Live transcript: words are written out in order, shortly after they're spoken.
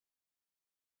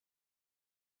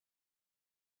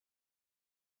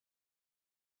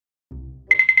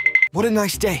What a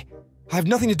nice day. I have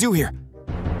nothing to do here.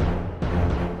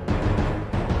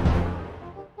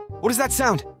 What is that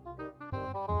sound?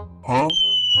 Huh?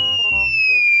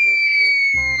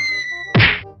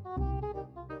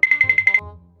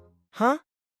 Huh?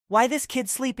 Why this kid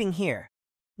sleeping here?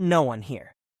 No one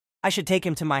here. I should take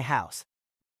him to my house.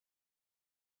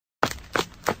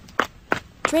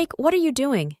 Drake, what are you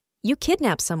doing? You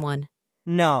kidnapped someone.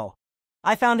 No.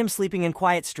 I found him sleeping in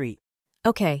Quiet Street.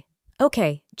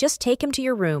 Okay, just take him to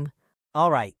your room.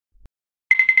 All right.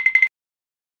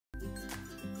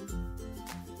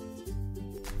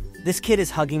 This kid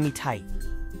is hugging me tight.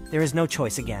 There is no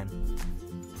choice again.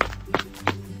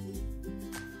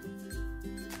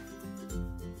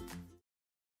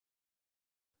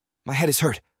 My head is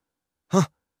hurt. Huh?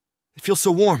 It feels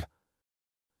so warm.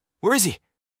 Where is he?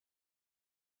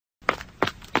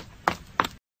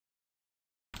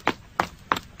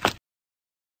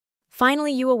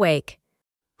 Finally, you awake.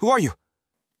 Who are you?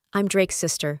 I'm Drake's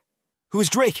sister. Who is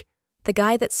Drake? The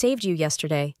guy that saved you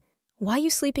yesterday. Why you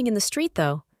sleeping in the street,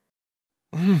 though?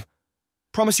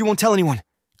 Promise you won't tell anyone.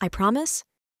 I promise?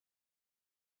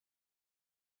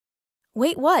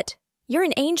 Wait, what? You're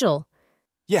an angel.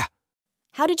 Yeah.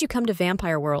 How did you come to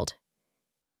Vampire World?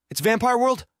 It's Vampire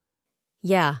World?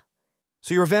 Yeah.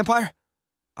 So you're a vampire?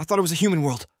 I thought it was a human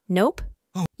world. Nope.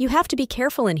 Oh. You have to be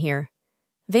careful in here.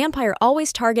 Vampire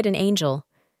always target an angel.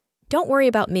 Don't worry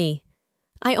about me.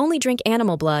 I only drink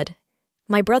animal blood.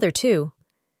 My brother, too.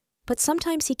 But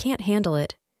sometimes he can't handle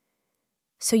it.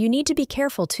 So you need to be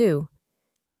careful, too.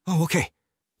 Oh, okay.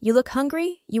 You look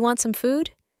hungry? You want some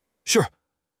food? Sure.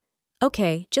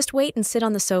 Okay, just wait and sit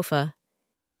on the sofa.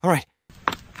 All right.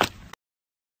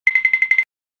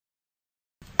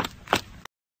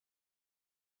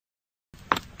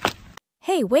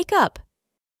 Hey, wake up!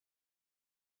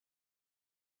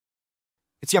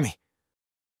 It's yummy.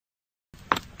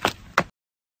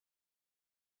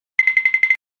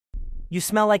 You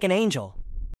smell like an angel.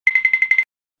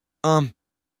 I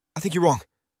think you're wrong.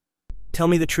 Tell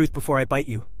me the truth before I bite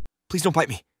you. Please don't bite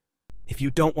me. If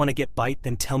you don't want to get bite,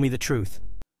 then tell me the truth.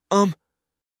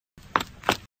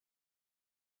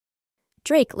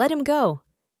 Drake, let him go.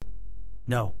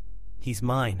 No, he's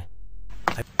mine.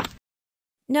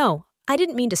 No, I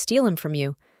didn't mean to steal him from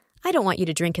you. I don't want you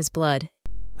to drink his blood.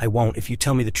 I won't if you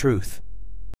tell me the truth.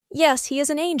 Yes, he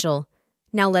is an angel.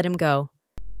 Now let him go.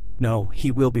 No, he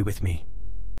will be with me.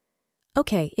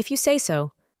 Okay, if you say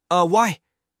so. Why?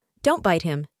 Don't bite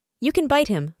him. You can bite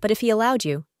him, but if he allowed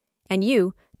you. And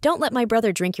you, don't let my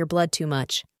brother drink your blood too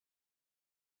much.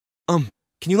 Can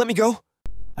you let me go?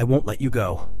 I won't let you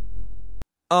go.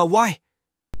 Why?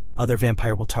 Other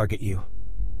vampire will target you.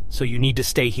 So you need to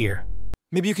stay here.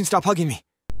 Maybe you can stop hugging me.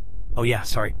 Oh yeah,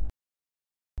 sorry.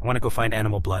 I want to go find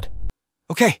animal blood.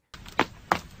 Okay.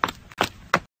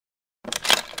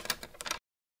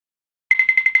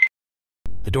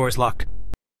 The door is locked.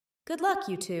 Good luck,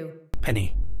 you two.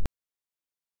 Penny.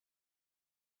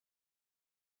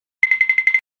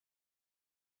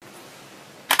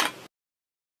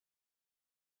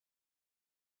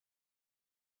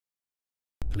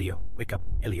 Elio, wake up.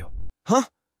 Elio. Huh?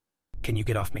 Can you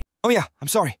get off me? Oh yeah, I'm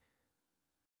sorry.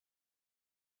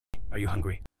 Are you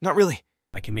hungry? Not really.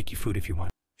 I can make you food if you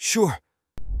want. Sure.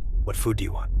 What food do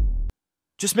you want?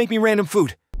 Just make me random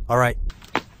food. All right.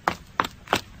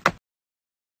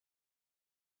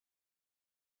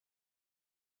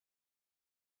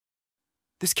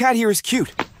 This cat here is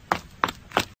cute.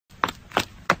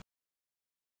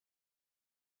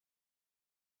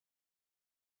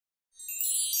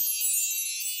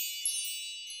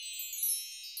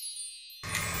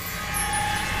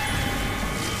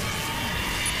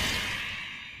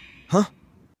 Huh?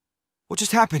 What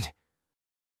just happened?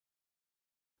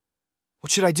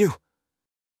 What should I do?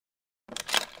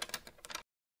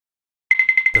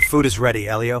 The food is ready,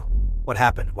 Elio. What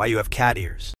happened? Why you have cat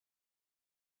ears?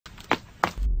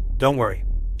 Don't worry.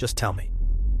 Just tell me.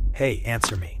 Hey,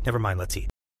 answer me. Never mind, let's eat.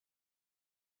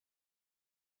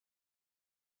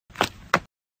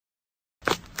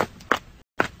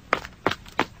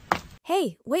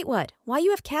 Hey, wait, what? Why you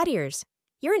have cat ears?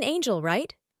 You're an angel,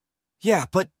 right? Yeah,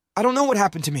 but I don't know what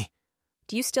happened to me.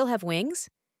 Do you still have wings?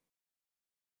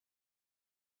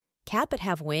 Cat but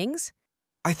have wings?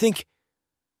 I think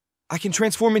I can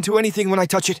transform into anything when I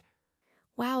touch it.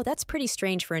 Wow, that's pretty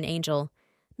strange for an angel.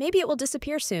 Maybe it will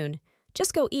disappear soon.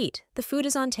 Just go eat. The food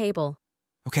is on table.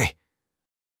 Okay.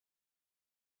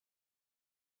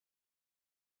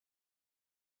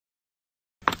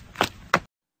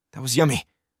 That was yummy.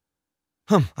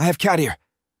 I have cat ear.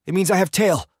 It means I have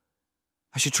tail.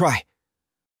 I should try.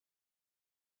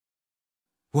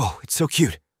 Whoa, it's so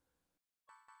cute.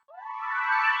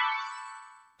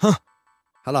 Huh?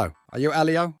 Hello, are you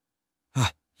Elio?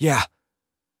 Yeah.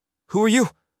 Who are you?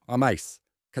 I'm Ace.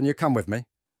 Can you come with me?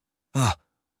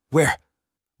 Where?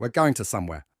 We're going to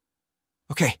somewhere.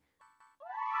 Okay.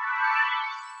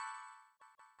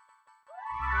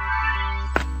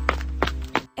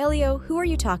 Elio, who are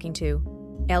you talking to?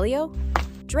 Elio?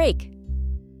 Drake.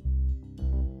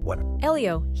 What?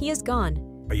 Elio, he is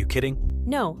gone. Are you kidding?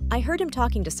 No, I heard him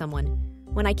talking to someone.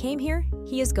 When I came here,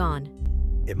 he is gone.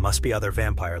 It must be other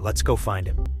vampire. Let's go find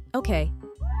him. Okay.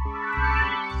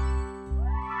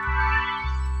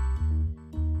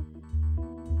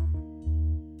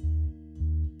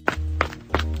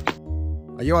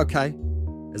 Are you okay?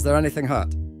 Is there anything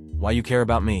hurt? Why you care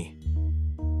about me?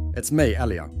 It's me,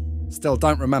 Elio. Still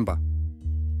don't remember.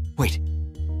 Wait.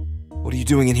 What are you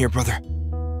doing in here, brother?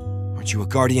 Aren't you a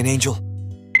guardian angel?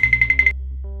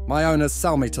 My owners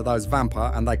sell me to those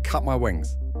vampire and they cut my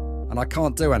wings. And I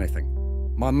can't do anything.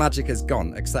 My magic is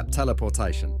gone except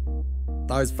teleportation.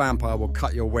 Those vampire will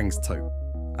cut your wings too.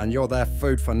 And you're their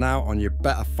food for now and you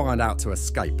better find out to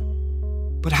escape.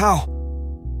 But how?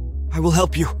 I will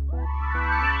help you.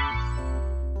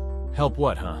 Help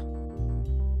what, huh?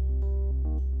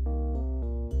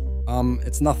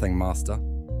 It's nothing, Master.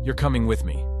 You're coming with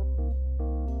me.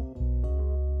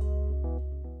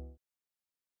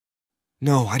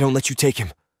 No, I don't let you take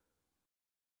him.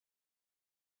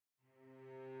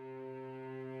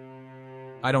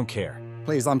 I don't care.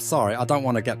 Please, I'm sorry. I don't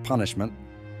want to get punishment.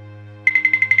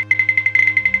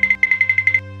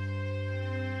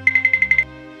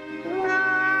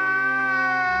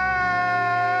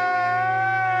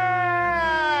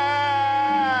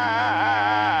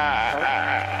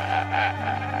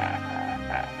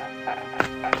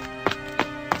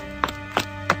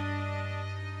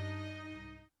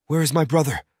 Where is my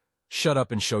brother? Shut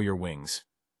up and show your wings.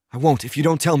 I won't if you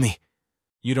don't tell me.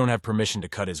 You don't have permission to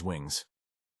cut his wings.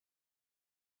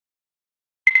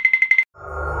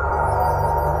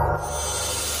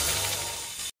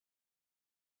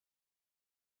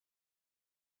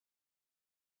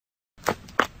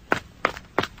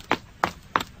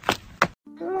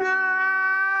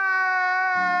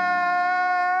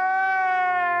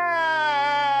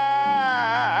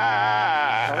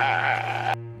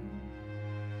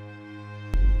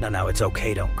 No, it's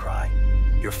okay, don't cry.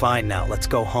 You're fine now, let's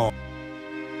go home.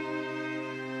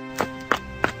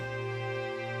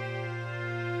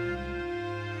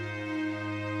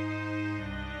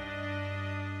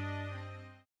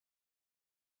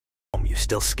 You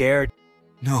still scared?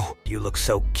 No. You look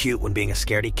so cute when being a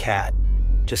scaredy cat.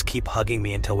 Just keep hugging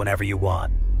me until whenever you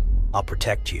want. I'll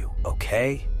protect you,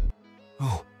 okay?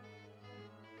 Oh.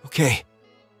 Okay.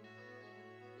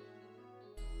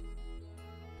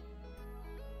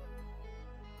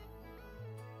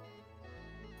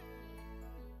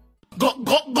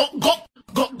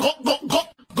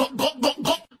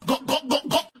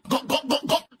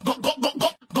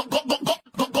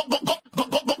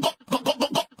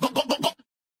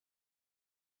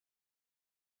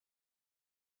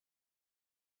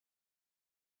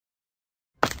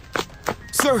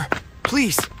 Sir,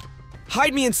 please,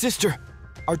 hide me and sister.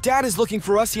 Our dad is looking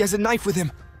for us. He has a knife with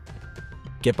him.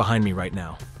 Get behind me right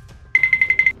now.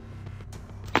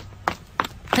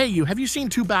 Hey, you, have you seen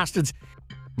two bastards?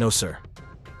 No, sir.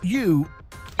 You.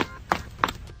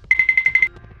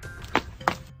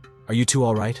 Are you two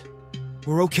all right?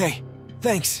 We're okay.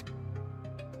 Thanks.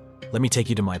 Let me take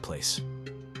you to my place.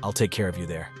 I'll take care of you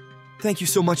there. Thank you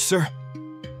so much, sir.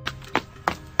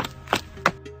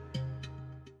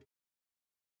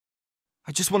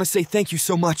 I just want to say thank you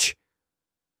so much.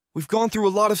 We've gone through a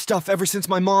lot of stuff ever since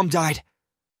my mom died.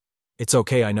 It's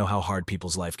okay, I know how hard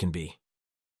people's life can be.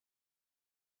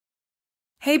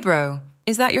 Hey, bro.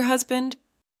 Is that your husband?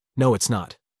 No, it's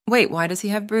not. Wait, why does he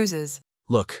have bruises?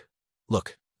 Look.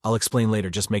 I'll explain later,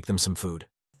 just make them some food.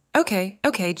 Okay,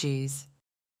 geez.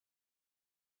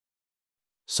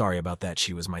 Sorry about that,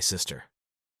 she was my sister.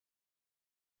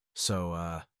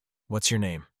 So, what's your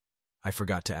name? I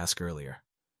forgot to ask earlier.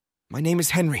 My name is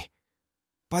Henry.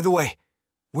 By the way,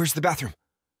 where's the bathroom?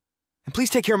 And please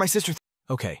take care of my sister.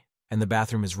 Okay, and the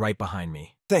bathroom is right behind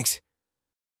me. Thanks.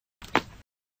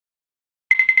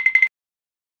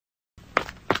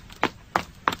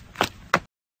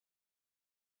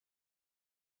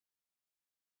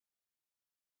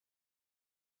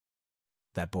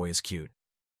 That boy is cute.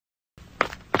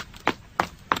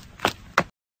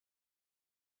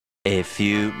 A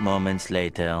few moments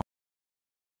later.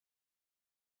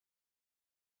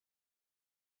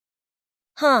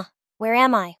 Huh, where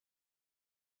am I?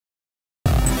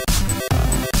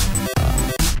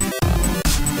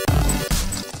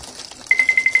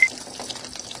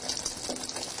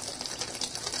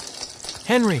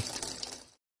 Henry!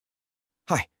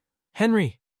 Hi.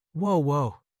 Henry! Whoa,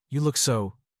 whoa. You look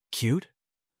so cute?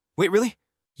 Wait, really?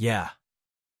 Yeah.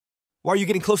 Why are you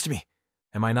getting close to me?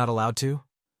 Am I not allowed to?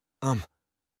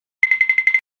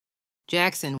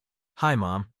 Jackson, Hi,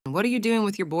 Mom. what are you doing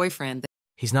with your boyfriend?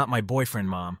 He's not my boyfriend,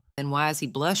 Mom. Then why is he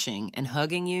blushing and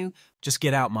hugging you? Just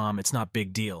get out, Mom. It's not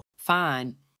big deal.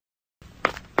 Fine.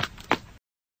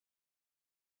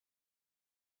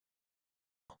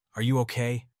 Are you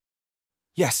okay?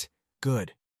 Yes.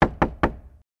 Good.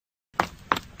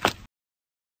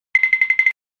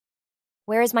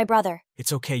 Where is my brother?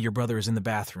 It's okay, your brother is in the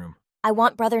bathroom. I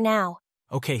want brother now.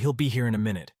 Okay, he'll be here in a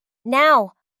minute.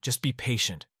 Now! Just be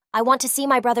patient. I want to see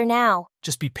my brother now.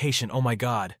 Just be patient, oh my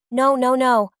God. No, no,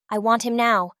 no. I want him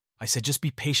now. I said just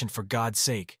be patient for God's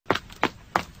sake.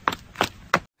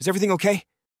 Is everything okay?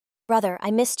 Brother,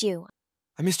 I missed you.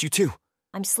 I missed you too.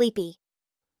 I'm sleepy.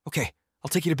 Okay, I'll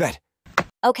take you to bed.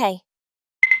 Okay.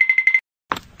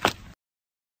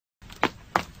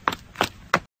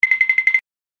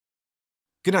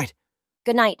 Good night.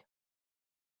 Good night.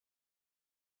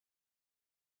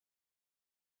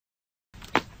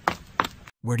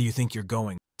 Where do you think you're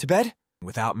going? To bed?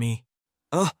 Without me?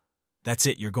 That's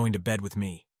it, you're going to bed with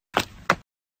me.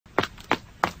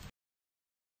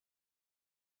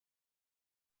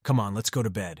 Come on, let's go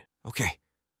to bed. Okay.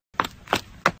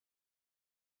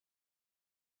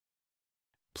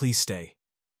 Please stay.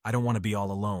 I don't want to be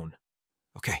all alone.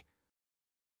 Okay.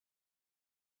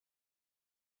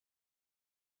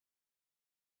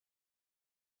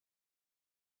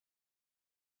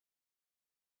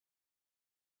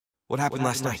 What happened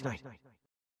last night?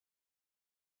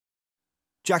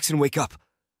 Jackson, wake up.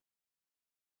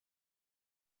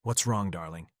 What's wrong,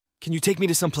 darling? Can you take me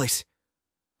to someplace?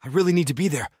 I really need to be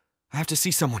there. I have to see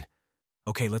someone.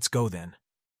 Okay, let's go then.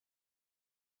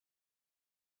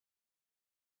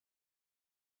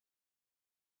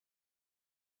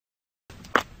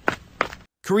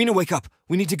 Karina, wake up.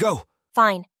 We need to go.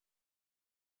 Fine.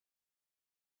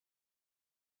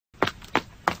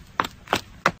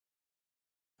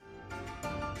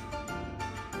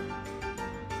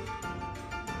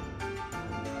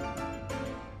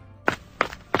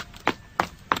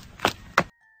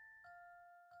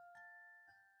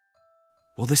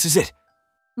 Well, this is it.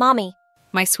 Mommy.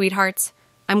 My sweethearts,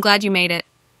 I'm glad you made it.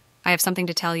 I have something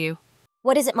to tell you.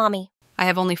 What is it, Mommy? I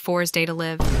have only 4's day to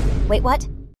live. Wait, what?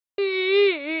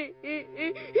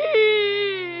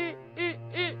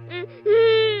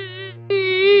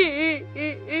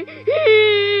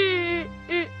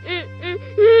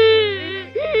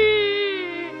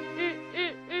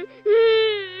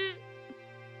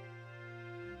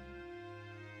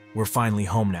 We're finally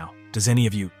home now. Does any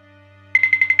of you...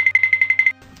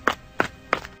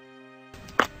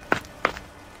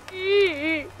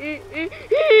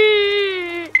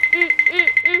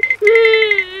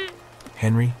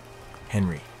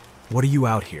 Henry, what are you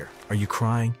out here? Are you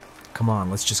crying? Come on,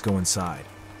 let's just go inside.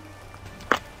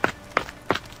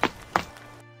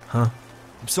 Huh?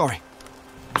 I'm sorry.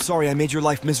 I'm sorry I made your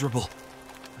life miserable.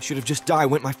 I should have just died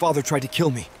when my father tried to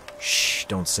kill me. Shh,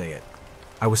 don't say it.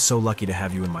 I was so lucky to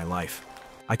have you in my life.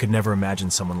 I could never imagine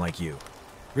someone like you.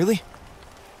 Really?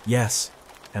 Yes,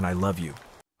 and I love you.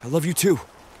 I love you too.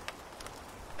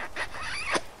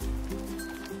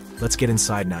 Let's get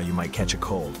inside now, you might catch a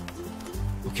cold.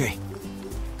 Okay.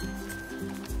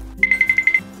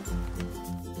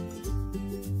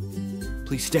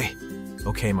 Please stay.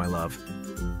 Okay, my love.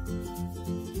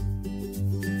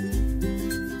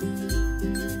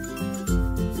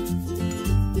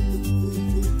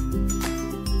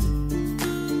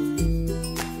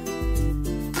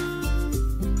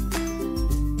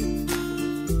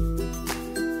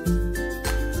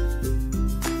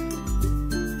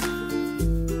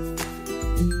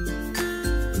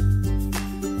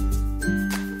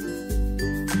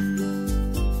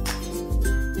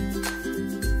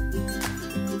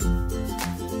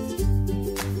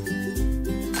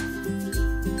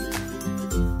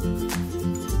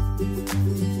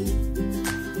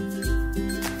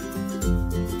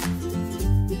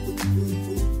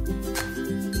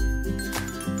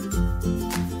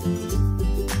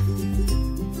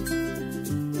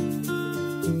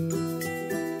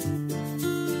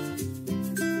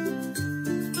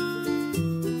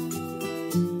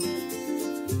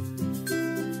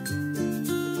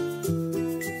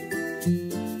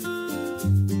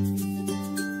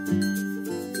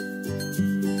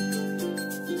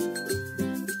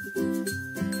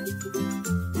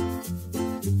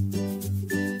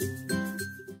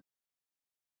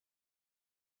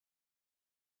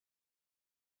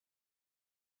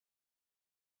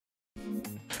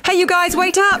 Hey, you guys,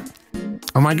 wait up!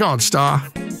 Oh my god, Star.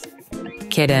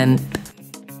 Kitten.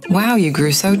 Wow, you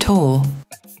grew so tall.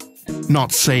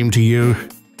 Not same to you.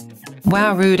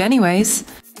 Wow, rude anyways.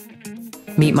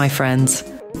 Meet my friends.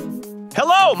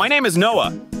 Hello, my name is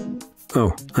Noah.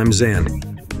 Oh, I'm Zan.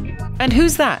 And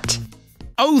who's that?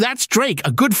 Oh, that's Drake,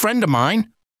 a good friend of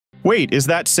mine. Wait, is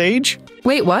that Sage?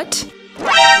 Wait, what?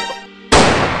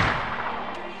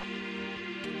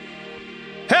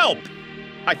 Help!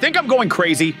 I think I'm going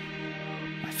crazy.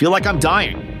 I feel like I'm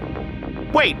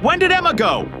dying. Wait, when did Emma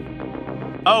go?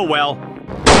 Oh well.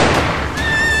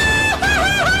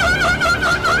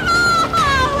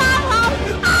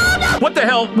 What the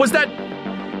hell was that?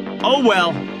 Oh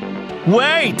well.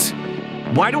 Wait!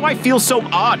 Why do I feel so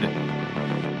odd?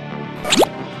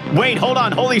 Wait, hold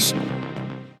on, holy sh...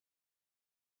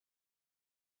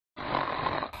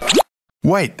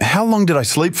 Wait, how long did I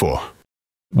sleep for?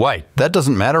 Wait, that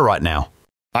doesn't matter right now.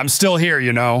 I'm still here,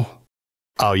 you know.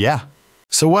 Oh yeah?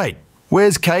 So wait,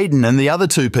 where's Caden and the other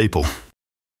two people?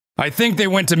 I think they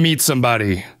went to meet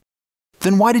somebody.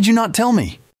 Then why did you not tell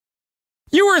me?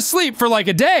 You were asleep for like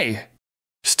a day.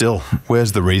 Still,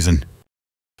 where's the reason?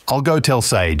 I'll go tell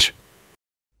Sage.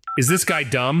 Is this guy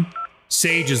dumb?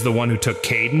 Sage is the one who took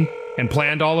Caden and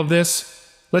planned all of this.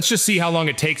 Let's just see how long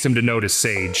it takes him to notice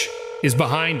Sage is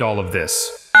behind all of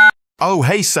this. Oh,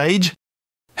 hey Sage.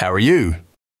 How are you?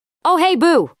 Oh, hey,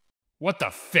 Boo. What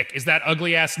the fick is that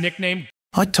ugly-ass nickname?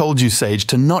 I told you, Sage,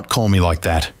 to not call me like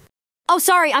that. Oh,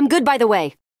 sorry, I'm good, by the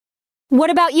way. What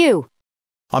about you?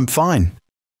 I'm fine.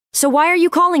 So why are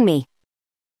you calling me?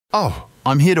 Oh,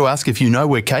 I'm here to ask if you know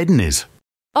where Caden is.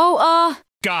 Oh,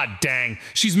 God dang,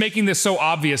 she's making this so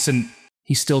obvious and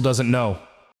he still doesn't know.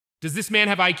 Does this man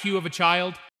have IQ of a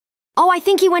child? Oh, I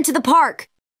think he went to the park.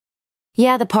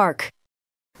 Yeah, the park.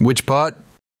 Which part?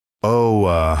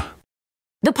 Oh,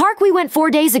 The park we went 4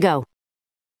 days ago.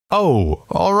 Oh,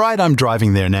 all right, I'm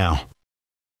driving there now.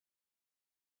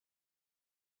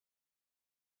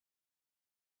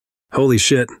 Holy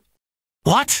shit.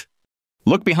 What?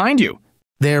 Look behind you.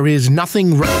 There is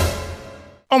nothing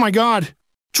Oh my god.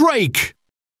 Drake!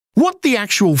 What the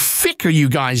actual fick are you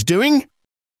guys doing?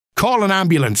 Call an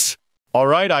ambulance. All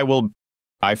right, I will...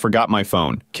 I forgot my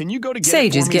phone. Can you go to get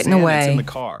Sage it for is me, getting Zan? away. It's in the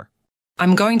car.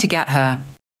 I'm going to get her.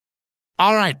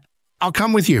 All right, I'll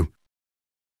come with you.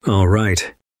 All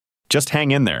right. Just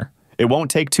hang in there. It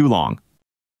won't take too long.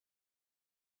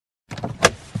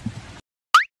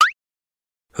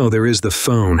 Oh, there is the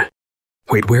phone.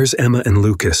 Wait, where's Emma and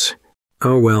Lucas?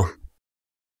 Oh, well.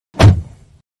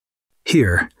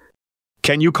 Here.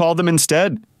 Can you call them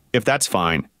instead? If that's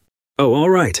fine. Oh, all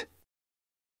right.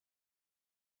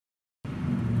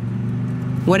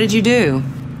 What did you do?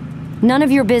 None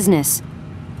of your business.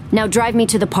 Now drive me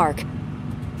to the park.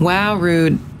 Wow,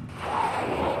 rude.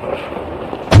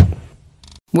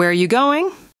 Where are you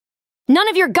going? None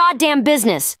of your goddamn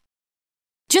business.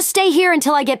 Just stay here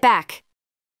until I get back.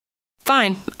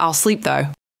 Fine, I'll sleep though.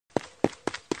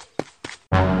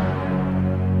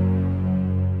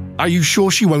 Are you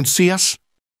sure she won't see us?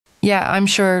 Yeah, I'm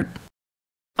sure.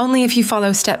 Only if you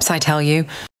follow steps, I tell you.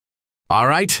 All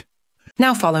right.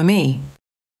 Now follow me.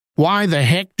 Why the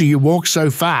heck do you walk so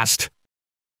fast?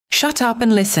 Shut up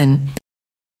and listen.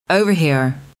 Over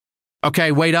here.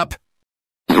 Okay, wait up.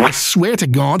 I swear to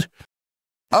God.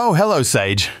 Oh, hello,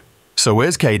 Sage. So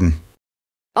where's Caden?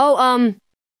 Oh,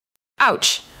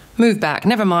 Ouch. Move back.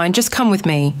 Never mind. Just come with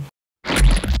me.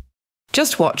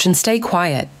 Just watch and stay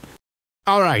quiet.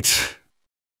 All right.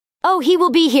 Oh, he will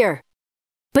be here.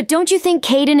 But don't you think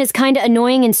Caden is kinda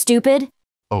annoying and stupid?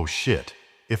 Oh, shit.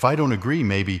 If I don't agree,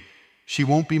 maybe she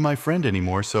won't be my friend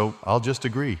anymore, so I'll just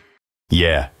agree.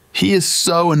 Yeah, he is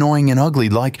so annoying and ugly.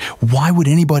 Like, why would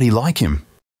anybody like him?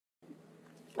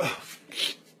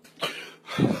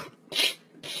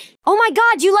 Oh my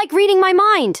god, you like reading my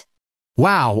mind!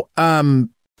 Wow,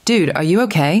 Dude, are you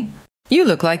okay? You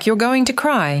look like you're going to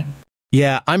cry.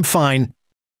 yeah, I'm fine.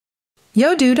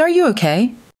 Yo, dude, are you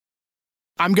okay?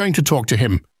 I'm going to talk to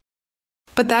him.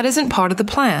 But that isn't part of the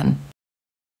plan.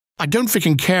 I don't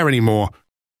frickin' care anymore.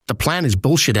 The plan is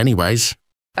bullshit anyways.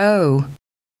 Oh.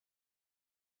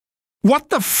 What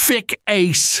the fick,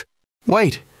 Ace?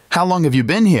 Wait, how long have you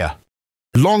been here?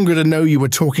 Longer to know you were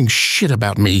talking shit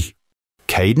about me.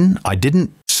 Caden, I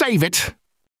didn't... Save it.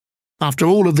 After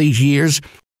all of these years,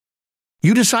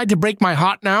 you decide to break my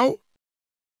heart now?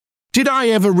 Did I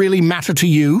ever really matter to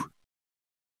you?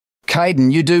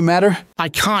 Caden, you do matter? I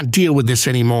can't deal with this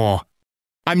anymore.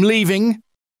 I'm leaving.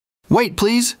 Wait,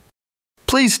 please.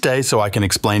 Please stay so I can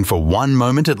explain for one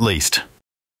moment at least.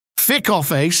 Fick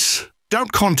off, Ace.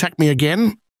 Don't contact me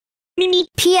again.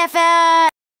 PFF.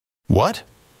 What?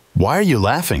 Why are you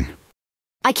laughing?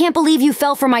 I can't believe you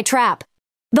fell for my trap.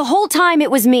 The whole time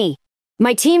it was me.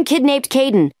 My team kidnapped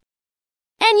Caden.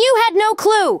 And you had no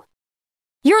clue!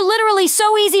 You're literally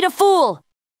so easy to fool!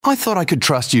 I thought I could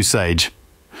trust you, Sage.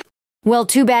 Well,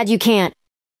 too bad you can't.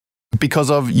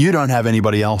 Because you don't have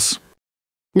anybody else.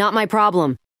 Not my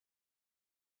problem.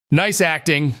 Nice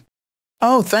acting.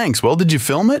 Oh, thanks. Well, did you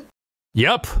film it?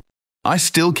 Yep. I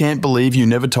still can't believe you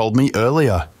never told me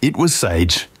earlier. It was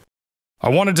Sage. I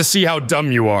wanted to see how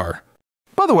dumb you are.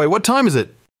 By the way, what time is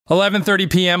it?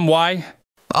 11:30 p.m. Why?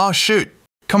 Oh, shoot.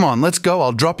 Come on, let's go.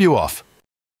 I'll drop you off.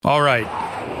 All right.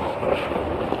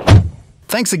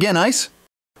 Thanks again, Ace.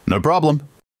 No problem.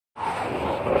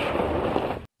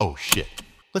 Oh, shit.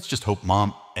 Let's just hope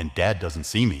Mom and Dad doesn't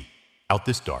see me out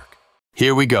this dark.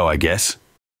 Here we go, I guess.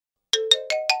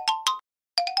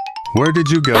 Where did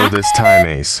you go this time,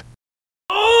 Ace?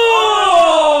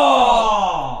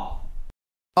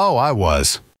 Oh, I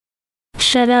was.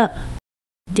 Shut up.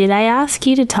 Did I ask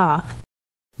you to talk?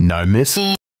 No, miss.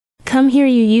 Come here,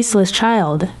 you useless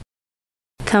child.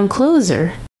 Come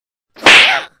closer.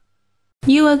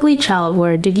 You ugly child,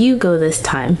 where did you go this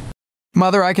time?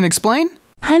 Mother, I can explain?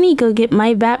 Honey, go get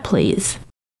my bat, please.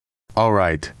 All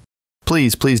right.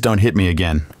 Please don't hit me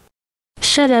again.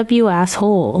 Shut up, you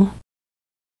asshole.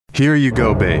 Here you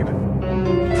go, babe.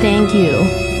 Thank you.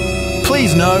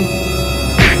 Please, no.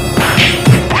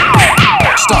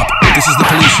 Stop! This is the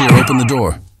police here. Open the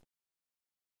door.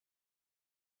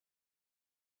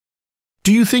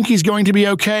 Do you think he's going to be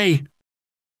okay?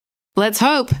 Let's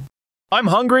hope. I'm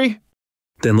hungry.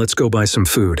 Then let's go buy some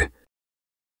food.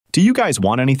 Do you guys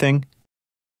want anything?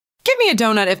 Give me a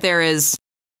donut if there is.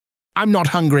 I'm not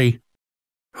hungry.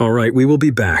 All right, we will be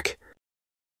back.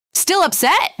 Still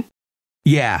upset?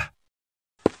 Yeah.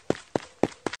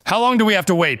 How long do we have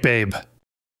to wait, babe?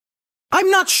 I'm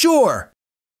not sure.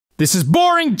 This is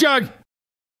boring, Jug.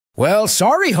 Well,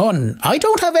 sorry, hon. I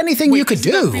don't have anything you could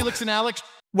do. Felix and Alex?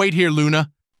 Wait here, Luna.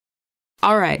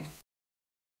 All right.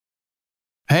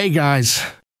 Hey, guys.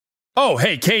 Oh,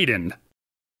 hey, Caden.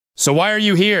 So why are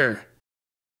you here?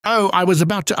 Oh, I was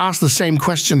about to ask the same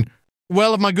question.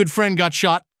 Well, if my good friend got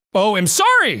shot. Oh, I'm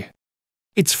sorry.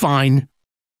 It's fine.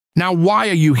 Now, why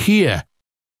are you here?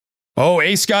 Oh,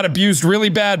 Ace got abused really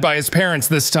bad by his parents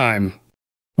this time.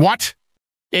 What?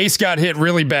 Ace got hit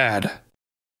really bad.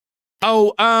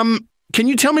 Oh, can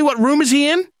you tell me what room is he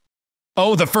in?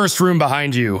 Oh, the first room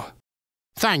behind you.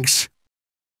 Thanks.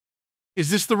 Is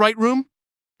this the right room?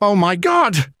 Oh my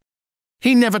God!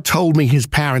 He never told me his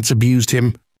parents abused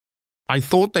him. I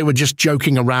thought they were just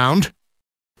joking around.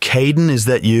 Caden, is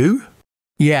that you?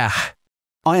 Yeah.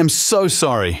 I am so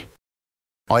sorry.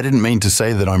 I didn't mean to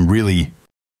say that I'm really...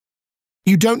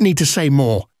 You don't need to say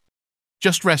more.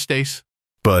 Just rest, Ace.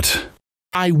 But...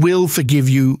 I will forgive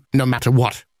you no matter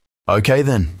what. Okay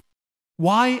then.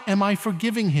 Why am I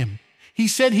forgiving him? He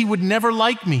said he would never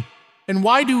like me. And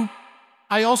why do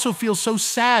I also feel so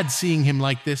sad seeing him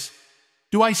like this?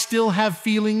 Do I still have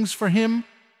feelings for him?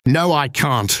 No, I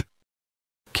can't.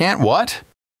 Can't what?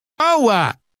 Oh,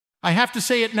 I have to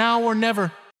say it now or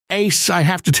never. Ace, I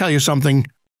have to tell you something.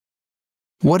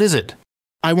 What is it?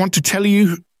 I want to tell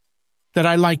you that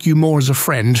I like you more as a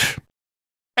friend.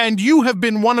 And you have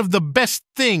been one of the best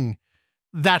thing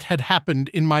that had happened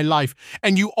in my life.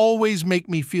 And you always make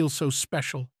me feel so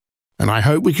special. And I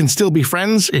hope we can still be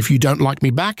friends if you don't like me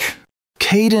back.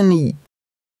 Caden...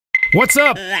 What's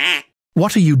up?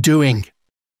 What are you doing?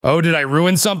 Oh, did I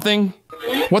ruin something?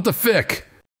 What the fick?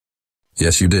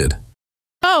 Yes, you did.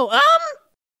 Oh,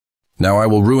 Now I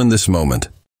will ruin this moment.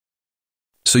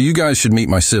 So you guys should meet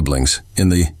my siblings in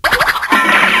the...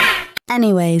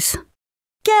 Anyways.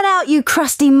 Get out, you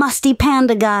crusty, musty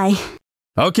panda guy.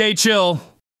 Okay, chill.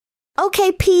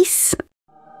 Okay, peace.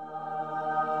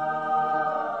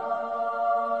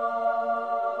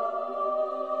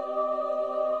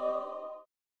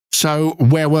 So,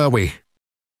 where were we?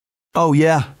 Oh,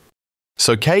 yeah.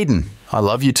 So, Caden, I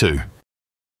love you too.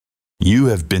 You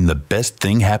have been the best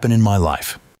thing happen in my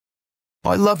life.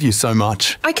 I love you so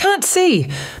much. I can't see.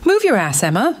 Move your ass,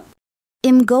 Emma.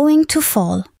 I'm going to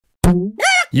fall.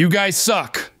 You guys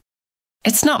suck.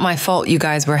 It's not my fault you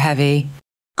guys were heavy.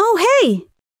 Oh, hey!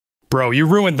 Bro, you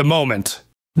ruined the moment.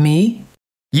 Me?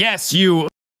 Yes, you...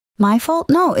 My fault?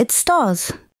 No, it's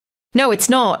Stars. No, it's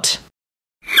not.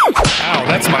 Ow,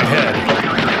 that's my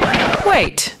head.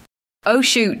 Wait. Oh,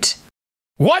 shoot.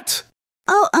 What?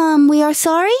 Oh, we are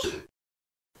sorry?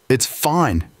 It's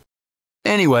fine.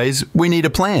 Anyways, we need a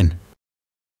plan.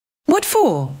 What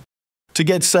for? To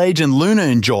get Sage and Luna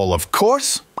in Joel, of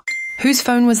course. Whose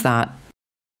phone was that?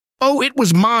 Oh, it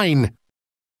was mine.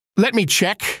 Let me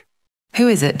check. Who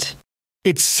is it?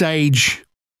 It's Sage.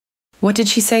 What did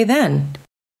she say then?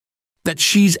 That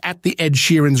she's at the Ed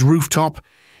Sheeran's rooftop,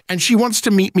 and she wants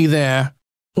to meet me there.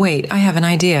 Wait, I have an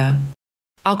idea.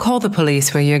 I'll call the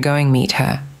police where you're going meet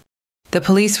her. The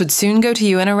police would soon go to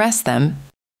you and arrest them.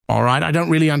 All right, I don't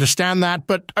really understand that,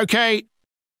 but okay.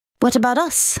 What about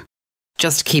us?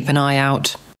 Just keep an eye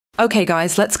out. Okay,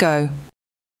 guys, let's go.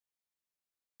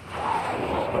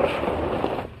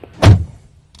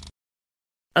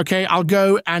 Okay, I'll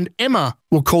go, and Emma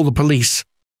will call the police.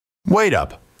 Wait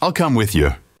up. I'll come with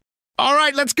you. All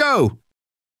right, let's go.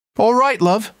 All right,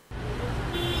 love.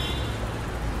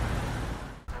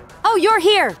 Oh, you're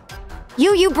here.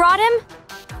 You brought him?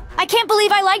 I can't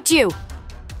believe I liked you.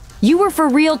 You were for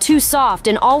real too soft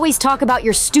and always talk about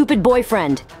your stupid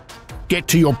boyfriend. Get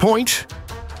to your point.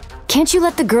 Can't you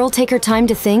let the girl take her time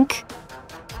to think?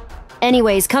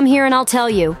 Anyways, come here and I'll tell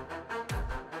you.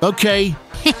 Okay.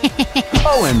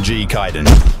 OMG, Kaiden.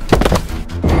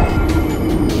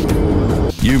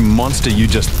 You monster, you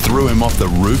just threw him off the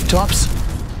rooftops?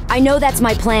 I know that's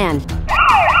my plan.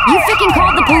 You frickin'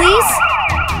 called the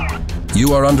police?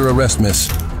 You are under arrest, miss.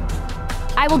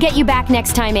 I will get you back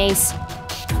next time, Ace.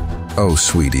 Oh,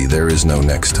 sweetie, there is no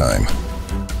next time.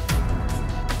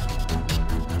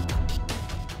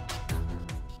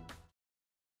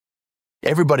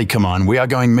 Everybody come on, we are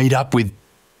going to meet up with...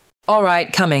 All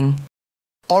right, coming.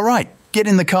 All right, get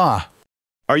in the car.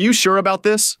 Are you sure about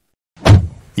this?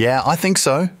 Yeah, I think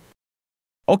so.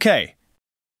 Okay.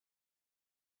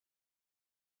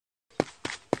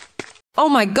 Oh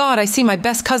my God, I see my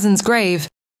best cousin's grave.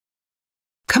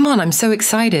 Come on, I'm so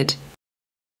excited.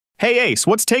 Hey, Ace,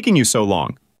 what's taking you so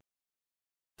long?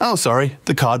 Oh, sorry,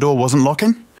 the car door wasn't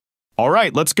locking. All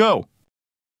right, let's go.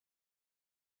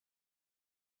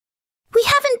 We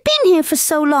haven't been here for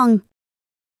so long.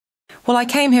 Well, I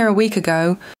came here a week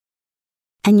ago.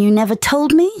 And you never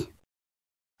told me?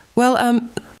 Well,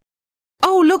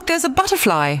 oh, look, there's a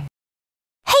butterfly.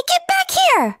 Hey, get back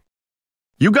here!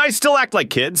 You guys still act like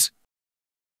kids.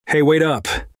 Hey, wait up.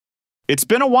 It's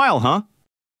been a while, huh?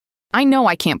 I know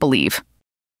I can't believe.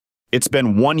 It's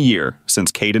been 1 year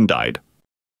since Kaiden died.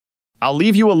 I'll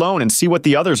leave you alone and see what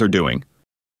the others are doing.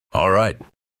 All right.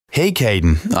 Hey,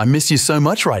 Kaiden, I miss you so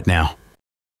much right now.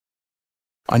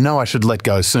 I know I should let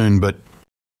go soon, but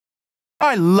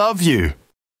I love you.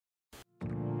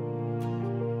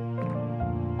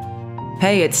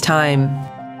 Hey, it's time.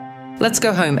 Let's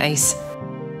go home, Ace.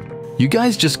 You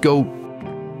guys just go.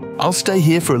 I'll stay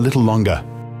here for a little longer.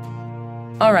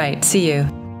 All right, see you.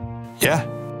 Yeah.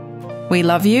 We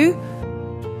love you.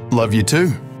 Love you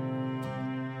too.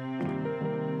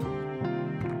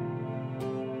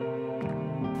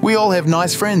 We all have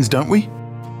nice friends, don't we?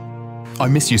 I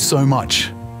miss you so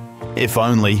much. If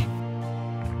only.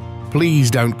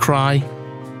 Please don't cry.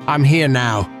 I'm here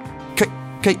now.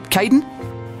 Kaiden?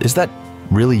 Is that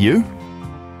really you?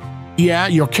 Yeah,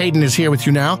 your Kaiden is here with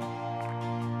you now.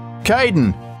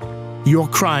 Kaiden! You're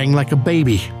crying like a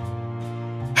baby.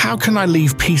 How can I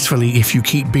leave peacefully if you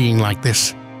keep being like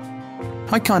this?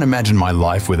 I can't imagine my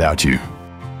life without you.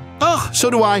 Oh, so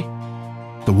do I.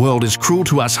 The world is cruel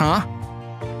to us, huh?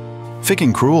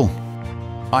 Ficking cruel.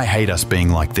 I hate us being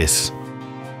like this.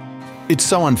 It's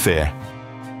so unfair.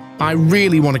 I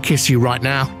really want to kiss you right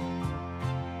now.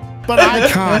 But I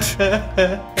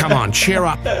can't. Come on, cheer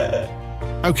up.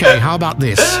 Okay, how about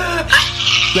this?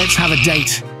 Let's have a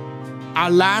date. Our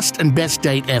last and best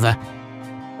date ever.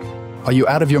 Are you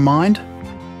out of your mind?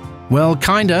 Well,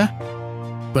 kinda.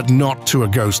 But not to a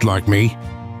ghost like me.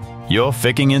 You're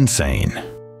ficking insane.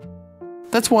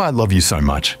 That's why I love you so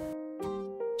much.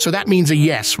 So that means a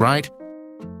yes, right?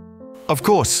 Of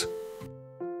course.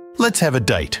 Let's have a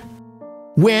date.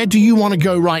 Where do you want to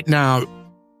go right now?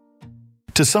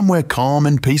 To somewhere calm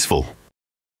and peaceful.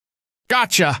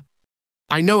 Gotcha!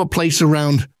 I know a place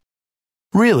around.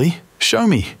 Really? Show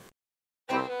me.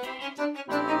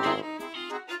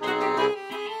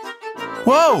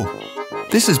 Whoa!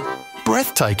 This is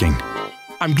breathtaking.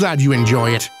 I'm glad you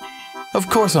enjoy it. Of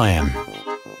course I am.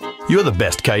 You're the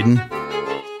best, Kaiden.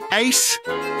 Ace?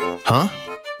 Huh?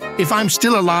 If I'm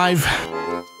still alive,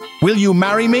 will you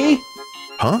marry me?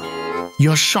 Huh?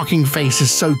 Your shocking face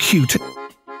is so cute.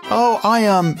 Oh,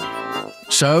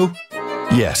 So?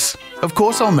 Yes, of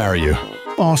course I'll marry you.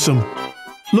 Awesome.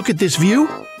 Look at this view.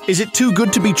 Is it too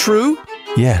good to be true?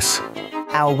 Yes.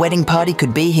 Our wedding party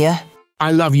could be here.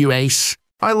 I love you, Ace.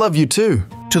 I love you too.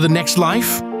 To the next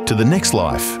life? To the next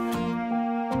life.